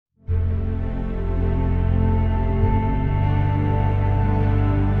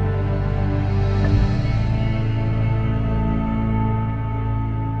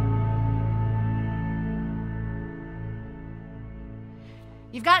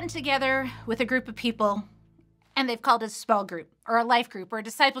gotten together with a group of people and they've called it a small group or a life group or a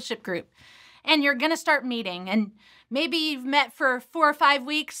discipleship group, and you're going to start meeting, and maybe you've met for 4 or 5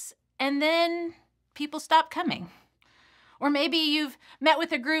 weeks and then people stop coming. Or maybe you've met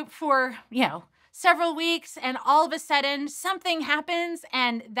with a group for, several weeks and all of a sudden something happens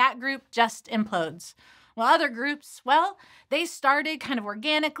and that group just implodes. Well, other groups, they started kind of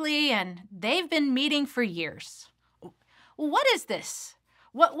organically and they've been meeting for years. What is this?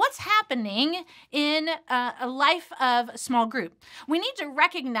 What's happening in a life of a small group? We need to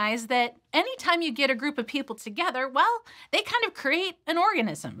recognize that anytime you get a group of people together, they kind of create an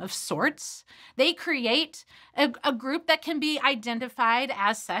organism of sorts. They create a group that can be identified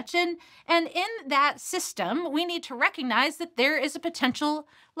as such. And in that system, we need to recognize that there is a potential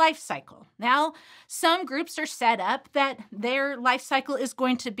life cycle. Now, some groups are set up that their life cycle is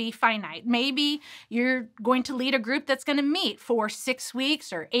going to be finite. Maybe you're going to lead a group that's going to meet for 6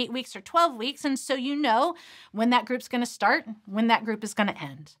 weeks or 8 weeks or 12 weeks. And so you know when that group's going to start, when that group is going to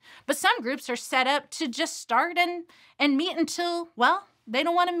end. But some groups are set up to just start and meet until, they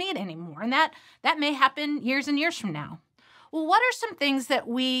don't want to meet anymore. And that may happen years and years from now. Well, what are some things that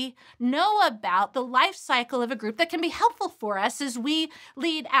we know about the life cycle of a group that can be helpful for us as we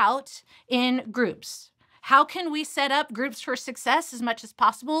lead out in groups? How can we set up groups for success as much as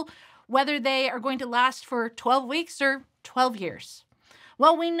possible, whether they are going to last for 12 weeks or 12 years?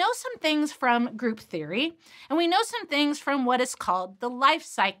 Well, we know some things from group theory, and we know some things from what is called the life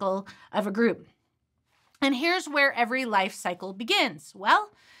cycle of a group. And here's where every life cycle begins.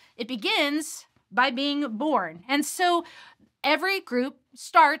 Well, it begins by being born. And so every group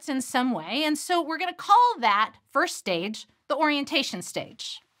starts in some way. And so we're going to call that first stage the orientation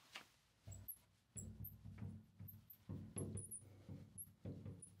stage.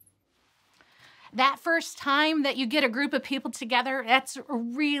 That first time that you get a group of people together, that's a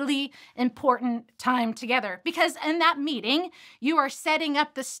really important time together, because in that meeting, you are setting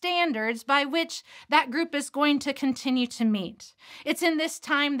up the standards by which that group is going to continue to meet. It's in this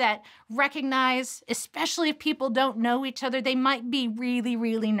time that recognize, especially if people don't know each other, they might be really,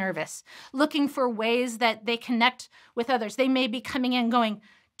 really nervous, looking for ways that they connect with others. They may be coming in going,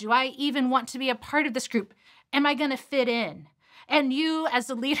 do I even want to be a part of this group? Am I going to fit in? And you, as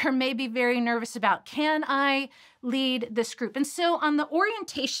a leader, may be very nervous about, can I lead this group? And so on the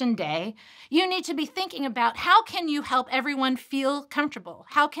orientation day, you need to be thinking about how can you help everyone feel comfortable?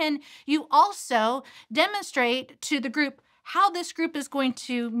 How can you also demonstrate to the group how this group is going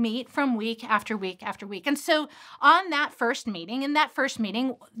to meet from week after week after week? And so in that first meeting,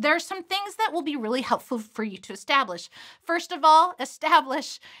 there are some things that will be really helpful for you to establish. First of all,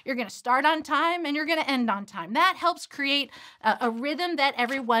 establish you're going to start on time and you're going to end on time. That helps create a rhythm that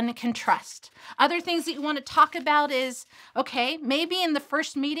everyone can trust. Other things that you want to talk about is, okay, maybe in the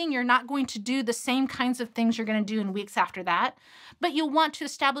first meeting, you're not going to do the same kinds of things you're going to do in weeks after that, but you'll want to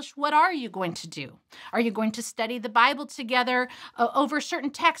establish what are you going to do? Are you going to study the Bible together over certain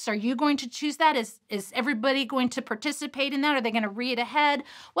texts? Are you going to choose that? Is everybody going to participate in that? Are they going to read ahead?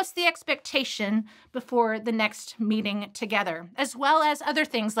 What's the expectation before the next meeting together? As well as other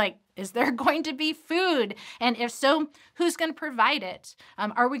things like, is there going to be food? And if so, who's going to provide it?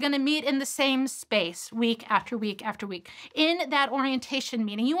 Are we going to meet in the same space week after week after week? In that orientation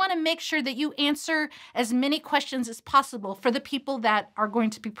meeting, you want to make sure that you answer as many questions as possible for the people that are going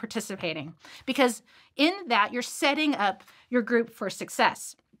to be participating, because in that, you're setting up your group for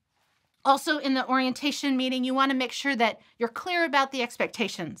success. Also, in the orientation meeting, you want to make sure that you're clear about the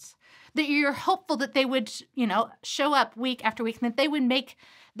expectations, that you're hopeful that they would, show up week after week, and that they would make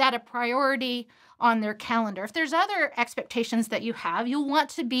that a priority on their calendar. If there's other expectations that you have, you'll want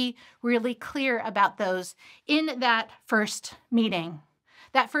to be really clear about those in that first meeting.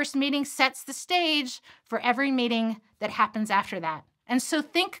 That first meeting sets the stage for every meeting that happens after that. And so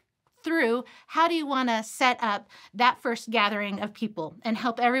think through, how do you want to set up that first gathering of people and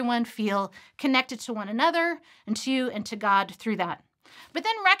help everyone feel connected to one another and to you and to God through that? But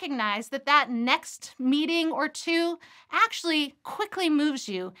then recognize that next meeting or two actually quickly moves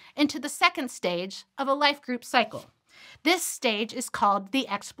you into the second stage of a life group cycle. This stage is called the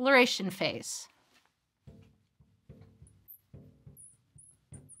exploration phase.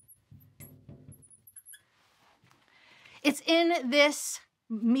 It's in this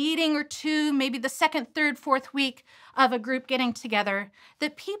meeting or two, maybe the second, third, fourth week of a group getting together,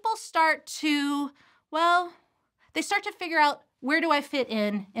 that people start to, they start to figure out, where do I fit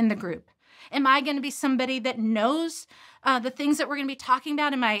in the group? Am I going to be somebody that knows the things that we're going to be talking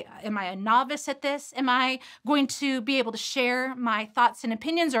about? Am I a novice at this? Am I going to be able to share my thoughts and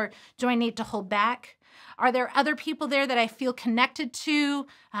opinions, or do I need to hold back? Are there other people there that I feel connected to?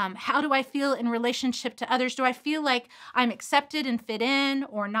 How do I feel in relationship to others? Do I feel like I'm accepted and fit in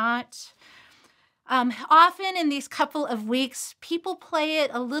or not? Often in these couple of weeks, people play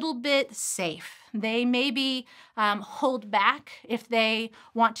it a little bit safe. They maybe hold back if they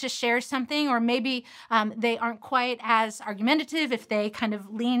want to share something, or maybe they aren't quite as argumentative if they kind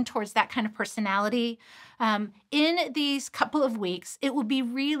of lean towards that kind of personality. In these couple of weeks, it will be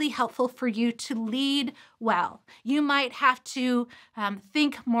really helpful for you to lead well. You might have to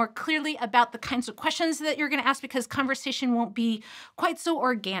think more clearly about the kinds of questions that you're going to ask because conversation won't be quite so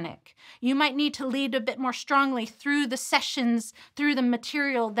organic. You might need to lead a bit more strongly through the sessions, through the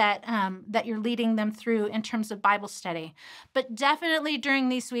material that you're leading them through in terms of Bible study. But definitely during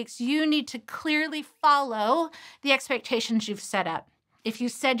these weeks, you need to clearly follow the expectations you've set up. If you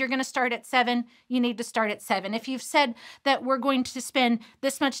said you're going to start at 7, you need to start at 7. If you've said that we're going to spend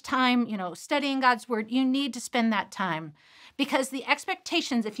this much time, studying God's word, you need to spend that time. Because the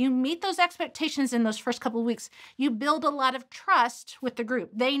expectations, if you meet those expectations in those first couple of weeks, you build a lot of trust with the group.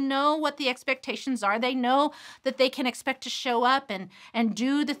 They know what the expectations are. They know that they can expect to show up and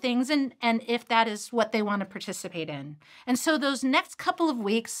do the things and if that is what they want to participate in. And so those next couple of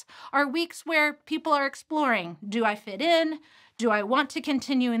weeks are weeks where people are exploring, do I fit in? Do I want to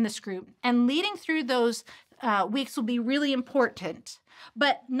continue in this group? And leading through those weeks will be really important,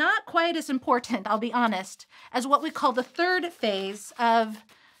 but not quite as important, I'll be honest, as what we call the third phase of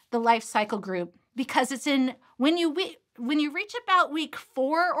the life cycle group, because it's when you reach about week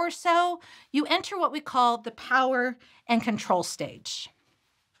 4 or so, you enter what we call the power and control stage.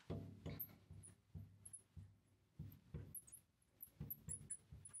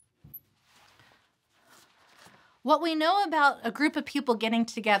 What we know about a group of people getting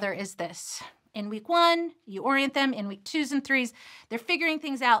together is this. In week 1, you orient them. In week 2s and 3s, they're figuring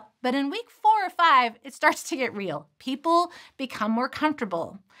things out. But in week 4 or 5, it starts to get real. People become more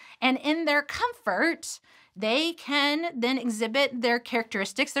comfortable. And in their comfort, they can then exhibit their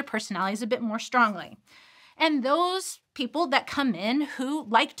characteristics, their personalities a bit more strongly. And those people that come in who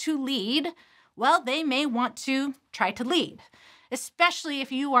like to lead, well, they may want to try to lead, especially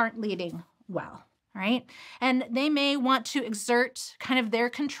if you aren't leading well. Right? And they may want to exert kind of their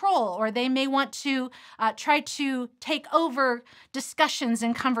control, or they may want to try to take over discussions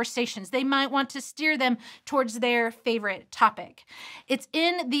and conversations. They might want to steer them towards their favorite topic. It's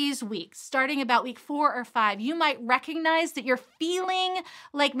in these weeks, starting about week 4 or 5, you might recognize that you're feeling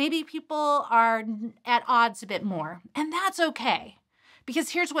like maybe people are at odds a bit more. And that's okay, because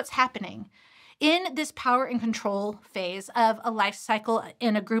here's what's happening. In this power and control phase of a life cycle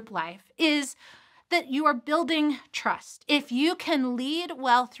in a group life is that you are building trust. If you can lead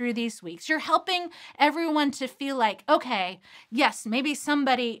well through these weeks, you're helping everyone to feel like, okay, yes, maybe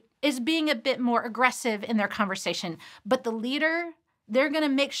somebody is being a bit more aggressive in their conversation, but the leader, they're going to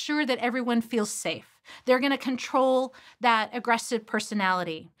make sure that everyone feels safe. They're going to control that aggressive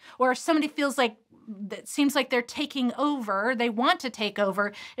personality. Or if somebody feels like it seems like they're taking over, they want to take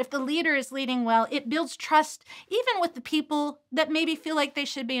over. If the leader is leading well, it builds trust even with the people that maybe feel like they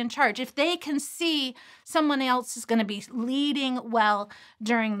should be in charge. If they can see someone else is going to be leading well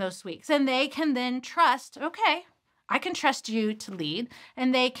during those weeks, and they can then trust, okay, I can trust you to lead,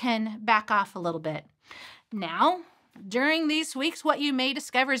 and they can back off a little bit. Now, during these weeks, what you may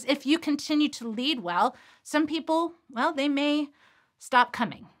discover is if you continue to lead well, some people, well, they may stop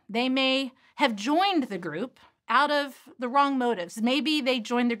coming. They may have joined the group out of the wrong motives. Maybe they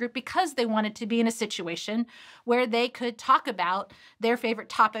joined the group because they wanted to be in a situation where they could talk about their favorite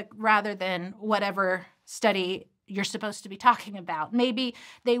topic rather than whatever study you're supposed to be talking about. Maybe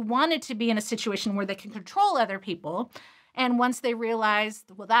they wanted to be in a situation where they can control other people. And once they realize,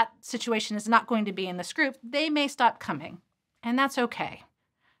 well, that situation is not going to be in this group, they may stop coming. And that's okay,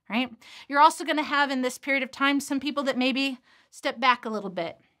 right? You're also going to have in this period of time some people that maybe step back a little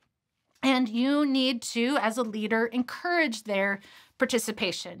bit. And you need to, as a leader, encourage their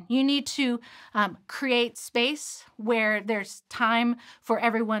participation. You need to create space where there's time for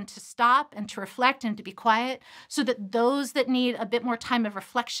everyone to stop and to reflect and to be quiet so that those that need a bit more time of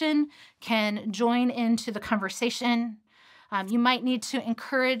reflection can join into the conversation. You might need to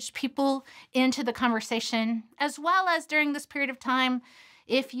encourage people into the conversation, as well as during this period of time,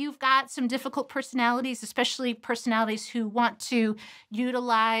 if you've got some difficult personalities, especially personalities who want to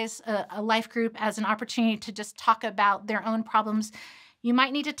utilize a life group as an opportunity to just talk about their own problems, you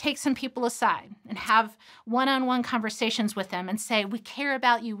might need to take some people aside and have one-on-one conversations with them and say, we care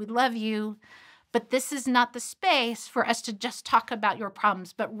about you, we love you, but this is not the space for us to just talk about your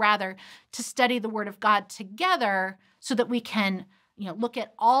problems, but rather to study the Word of God together so that we can look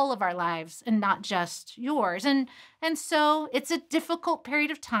at all of our lives and not just yours. And so it's a difficult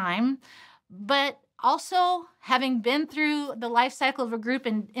period of time, but also having been through the life cycle of a group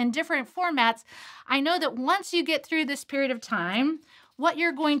in different formats, I know that once you get through this period of time, what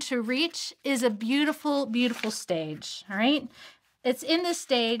you're going to reach is a beautiful, beautiful stage, all right? It's in this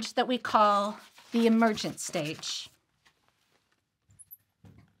stage that we call the emergent stage.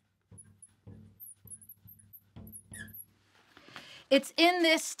 It's in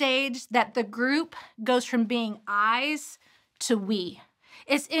this stage that the group goes from being I's to we.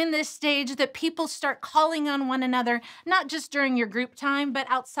 It's in this stage that people start calling on one another, not just during your group time, but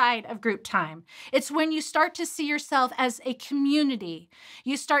outside of group time. It's when you start to see yourself as a community.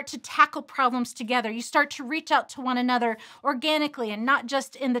 You start to tackle problems together. You start to reach out to one another organically and not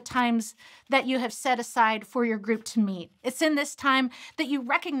just in the times that you have set aside for your group to meet. It's in this time that you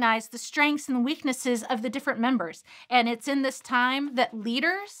recognize the strengths and weaknesses of the different members. And it's in this time that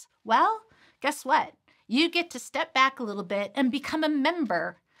leaders, well, guess what? You get to step back a little bit and become a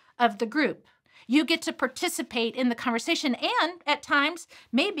member of the group. You get to participate in the conversation and, at times,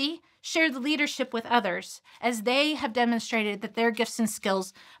 maybe share the leadership with others as they have demonstrated that their gifts and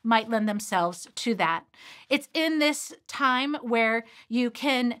skills might lend themselves to that. It's in this time where you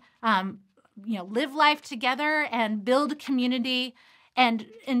can, live life together and build community and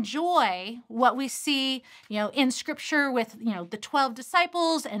enjoy what we see, in Scripture with, the 12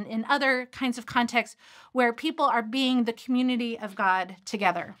 disciples and in other kinds of contexts where people are being the community of God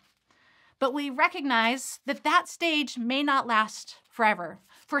together. But we recognize that that stage may not last forever.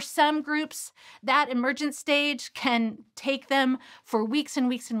 For some groups, that emergent stage can take them for weeks and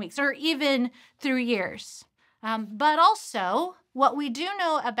weeks and weeks, or even through years. But also, what we do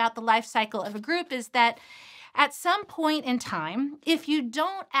know about the life cycle of a group is that at some point in time, if you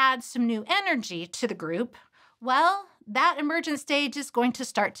don't add some new energy to the group, well, that emergent stage is going to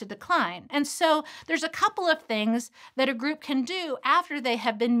start to decline. And so there's a couple of things that a group can do after they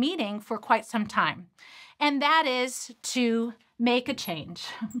have been meeting for quite some time. And that is to make a change.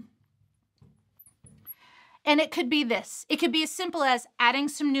 And it could be this. It could be as simple as adding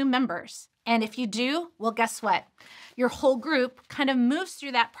some new members. And if you do, well, guess what? Your whole group kind of moves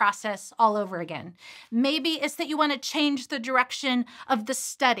through that process all over again. Maybe it's that you want to change the direction of the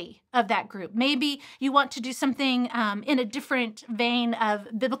study of that group. Maybe you want to do something in a different vein of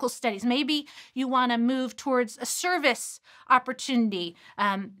biblical studies. Maybe you want to move towards a service opportunity.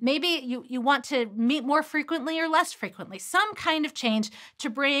 Maybe you want to meet more frequently or less frequently. Some kind of change to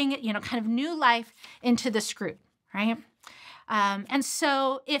bring, kind of new life into this group, right? And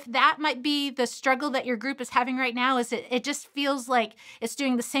so if that might be the struggle that your group is having right now, is it just feels like it's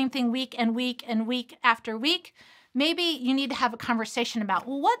doing the same thing week and week and week after week, maybe you need to have a conversation about,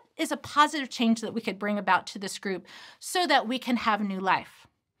 well, what is a positive change that we could bring about to this group so that we can have a new life?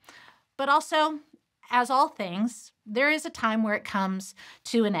 But also, as all things, there is a time where it comes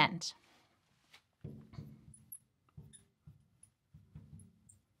to an end.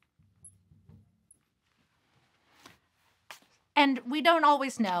 And we don't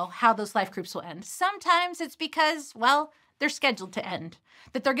always know how those life groups will end. Sometimes it's because, well, they're scheduled to end,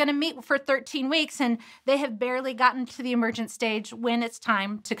 that they're going to meet for 13 weeks and they have barely gotten to the emergent stage when it's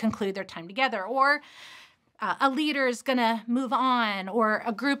time to conclude their time together. Or a leader is going to move on, or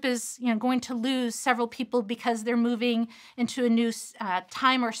a group is going to lose several people because they're moving into a new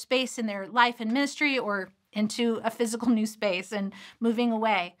time or space in their life and ministry, or into a physical new space and moving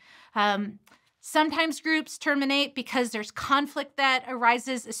away. Sometimes groups terminate because there's conflict that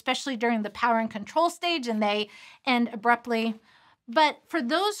arises, especially during the power and control stage, and they end abruptly. But for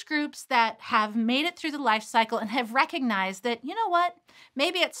those groups that have made it through the life cycle and have recognized that,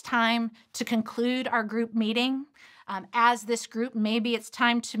 maybe it's time to conclude our group meeting as this group. Maybe it's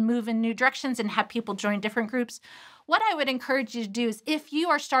time to move in new directions and have people join different groups. What I would encourage you to do is, if you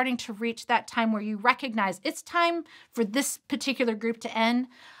are starting to reach that time where you recognize it's time for this particular group to end,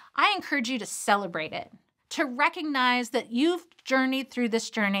 I encourage you to celebrate it, to recognize that you've journeyed through this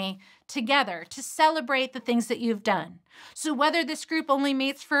journey together, to celebrate the things that you've done. So whether this group only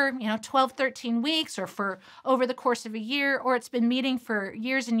meets for 12, 13 weeks, or for over the course of a year, or it's been meeting for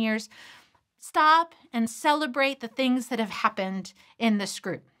years and years, stop and celebrate the things that have happened in this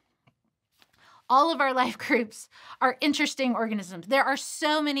group. All of our life groups are interesting organisms. There are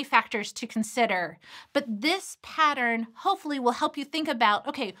so many factors to consider, but this pattern hopefully will help you think about,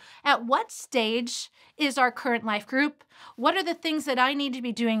 okay, at what stage is our current life group? What are the things that I need to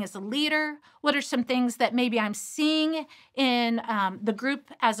be doing as a leader? What are some things that maybe I'm seeing in the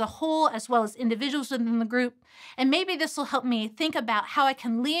group as a whole, as well as individuals within the group? And maybe this will help me think about how I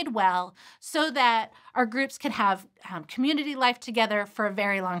can lead well so that our groups can have community life together for a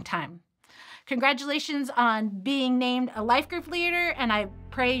very long time. Congratulations on being named a life group leader, and I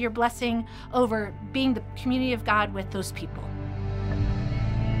pray your blessing over being the community of God with those people.